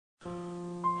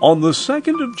On the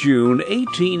 2nd of June,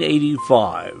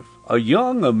 1885, a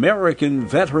young American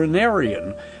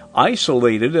veterinarian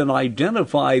isolated and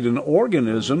identified an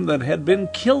organism that had been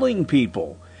killing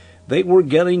people. They were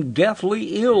getting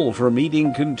deathly ill from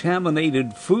eating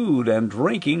contaminated food and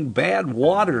drinking bad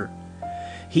water.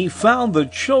 He found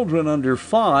that children under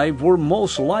 5 were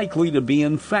most likely to be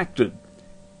infected.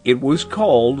 It was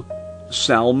called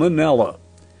Salmonella.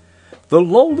 The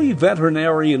lowly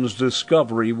veterinarian's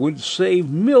discovery would save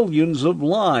millions of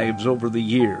lives over the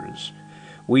years.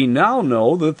 We now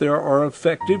know that there are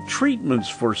effective treatments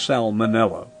for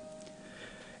Salmonella.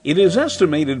 It is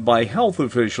estimated by health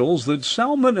officials that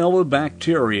Salmonella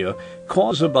bacteria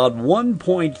cause about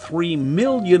 1.3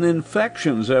 million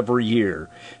infections every year,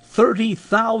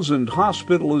 30,000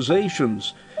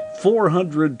 hospitalizations,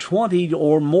 420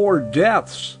 or more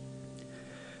deaths.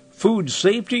 Food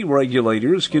safety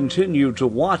regulators continue to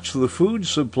watch the food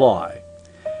supply,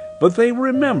 but they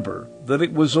remember that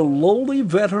it was a lowly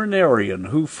veterinarian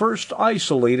who first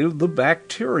isolated the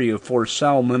bacteria for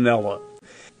Salmonella,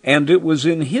 and it was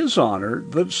in his honor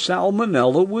that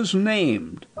Salmonella was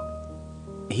named.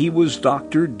 He was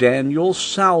Dr. Daniel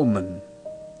Salmon.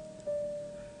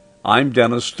 I'm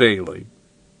Dennis Daly.